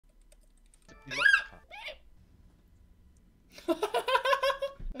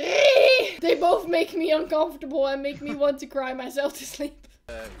both make me uncomfortable and make me want to cry myself to sleep.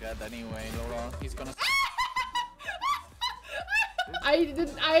 God, anyway, Lola, he's gonna.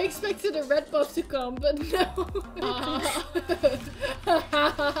 I expected a red buff to come, but no.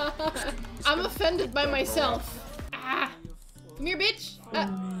 I'm offended by myself. Ah. Come here, bitch.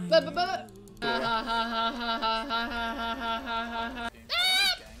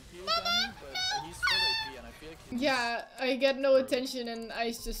 Yeah, I get no attention and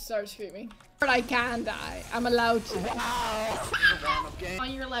I just start screaming. But I can die. I'm allowed to.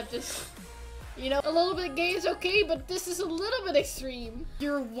 On your left, just, you know, a little bit gay is okay, but this is a little bit extreme.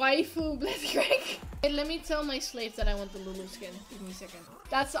 Your waifu Blitzcrank. Hey, let me tell my slave that I want the Lulu skin. Give me a second.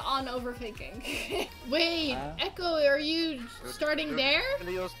 That's on overthinking. Wait, Echo, are you starting there?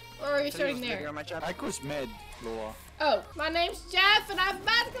 Or are you starting there? Echo's mid, Lola. Oh, my name's Jeff and I have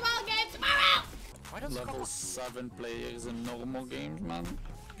basketball games tomorrow! Why does level 7 players in normal games, man?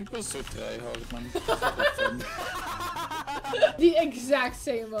 People so try hard, man. The exact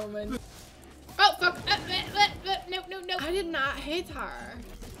same moment. Oh, fuck. No, no, no. I did not hit her.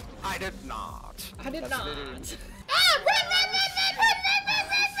 I did not. I did not. Ah! Run, run, run!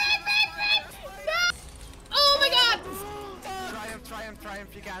 No! Oh my god!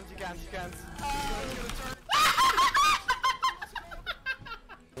 Triumph, you can.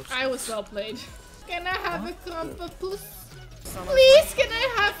 I was well played. Can I have a puss? Please, can I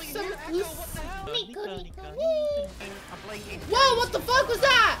have some puss? Whoa, what the fuck was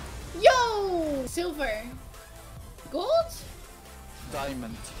that? Yo! Silver. Gold?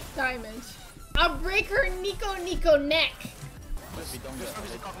 Diamond. Diamond. I'll break her Nico neck. First.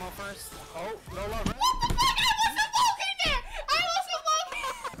 Oh, Lola. What the fuck? I wasn't walking there! I wasn't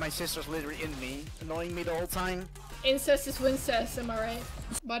walking! My sister's literally in me, annoying me the whole time. Incest is wincest, am I right?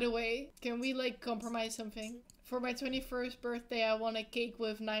 By the way, can we like compromise something? For my 21st birthday, I want a cake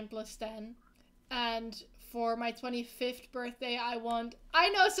with 9 plus 10. And for my 25th birthday, I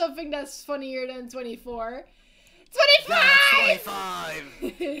know something that's funnier than 24. 25! 25!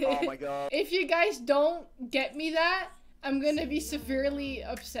 Oh my god. If you guys don't get me that, I'm gonna be severely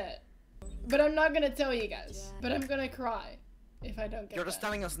upset. But I'm not gonna tell you guys. But I'm gonna cry if I don't get You're just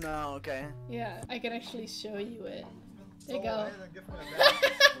telling us now, okay? Yeah, I can actually show you it. There you go.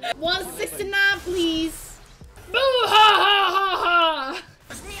 169, please. Boo ha ha ha ha!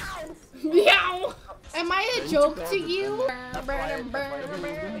 Meow! Am I a joke to you? Bro,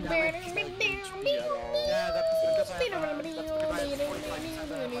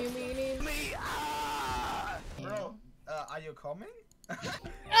 are you coming?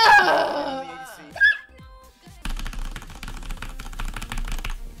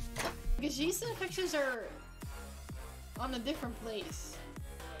 Disease infections are on a different place.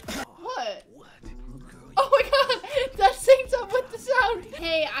 What? Oh my god! That syncs up with the sound!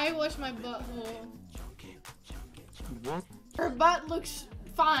 Hey, I wash my butthole. What? Her butt looks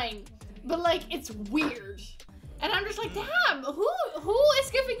fine, but like, it's weird. And I'm just like, damn, who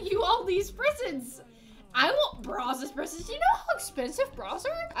is giving you all these presents? I want bras as presents. You know how expensive bras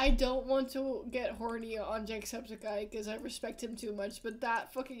are? I don't want to get horny on Jacksepticeye because I respect him too much, but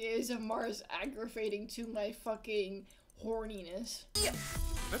that fucking ASMR is aggravating to my fucking horniness. Yeah.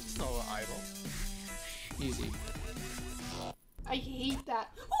 That's not an idol. Easy. I hate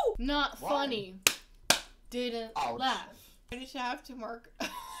that. Ooh, not funny. Didn't laugh. I just have to mark.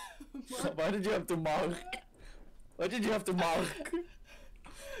 Why did you have to mark? Why did you have to mark?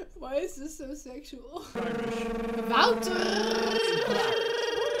 Why is this so sexual? Wouter!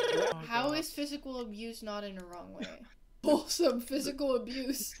 How is physical abuse not in the wrong way? Wholesome physical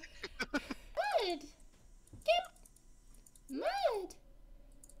abuse. Mud! Skip! Mud!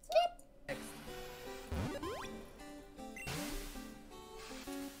 Skip!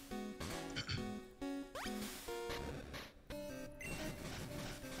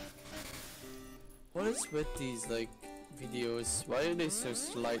 What is with these, like, videos? Why are they so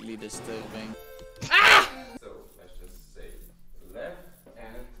slightly disturbing? Ah! So let's just say left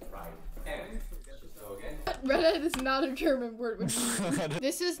and right and so again. Reddit is not a German word.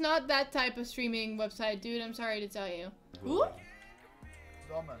 This is not that type of streaming website, dude. I'm sorry to tell you. Who?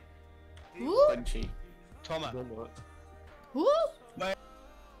 Domme. Who? Punchy. Thomas. Who?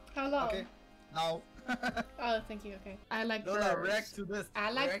 Hello. Okay. Now. Oh, thank you. Okay. I like Lola, birds. react to this.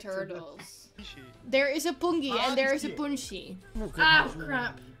 I like React to turtles. There is a pungi and there is a punchi. Ah,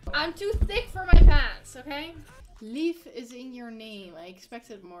 crap. I'm too thick for my pants, okay? Leaf is in your name. I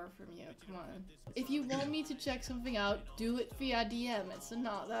expected more from you. Come on. If you want me to check something out, do it via DM. It's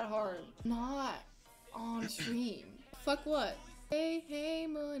not that hard. Not on stream. Fuck what? Hey, hey,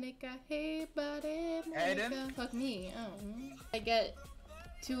 Monica. Hey, buddy, Monica. Aiden? Fuck me. Oh. I get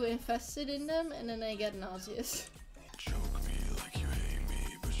too invested in them, and then I get nauseous.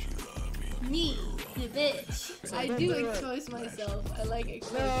 Me, the bitch. I do expose myself. I like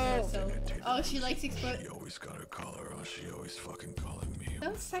exposing myself. Oh, she likes expose. Always got a collar on. She always fucking calling me.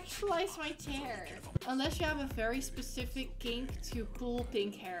 Don't sexualize my hair. Unless you have a very specific kink to pull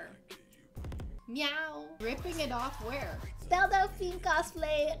pink hair. Meow. Ripping it off where? Delphine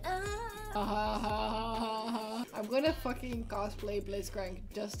cosplay. I'm gonna fucking cosplay Blitzcrank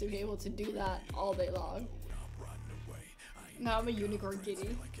just to be able to do that all day long. Now I'm a unicorn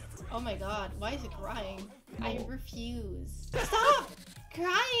kitty. Oh my god, why is it crying? I refuse. Stop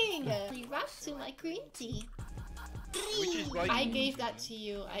crying! You rock to my green tea. I gave that to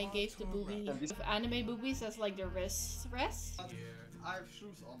you. I gave the boobie. If anime boobies, that's like the wrist. I have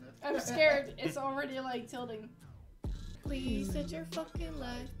shoes on it. I'm scared. It's already like tilting. Please set your fucking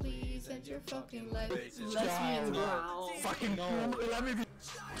life. Please set your fucking life. Lesbian growl. Fucking no. Let me be.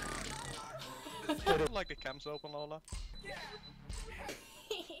 Like the cam's open, Lola.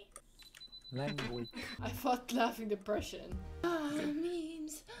 Language. I fought laughing depression.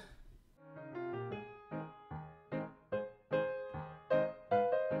 Memes.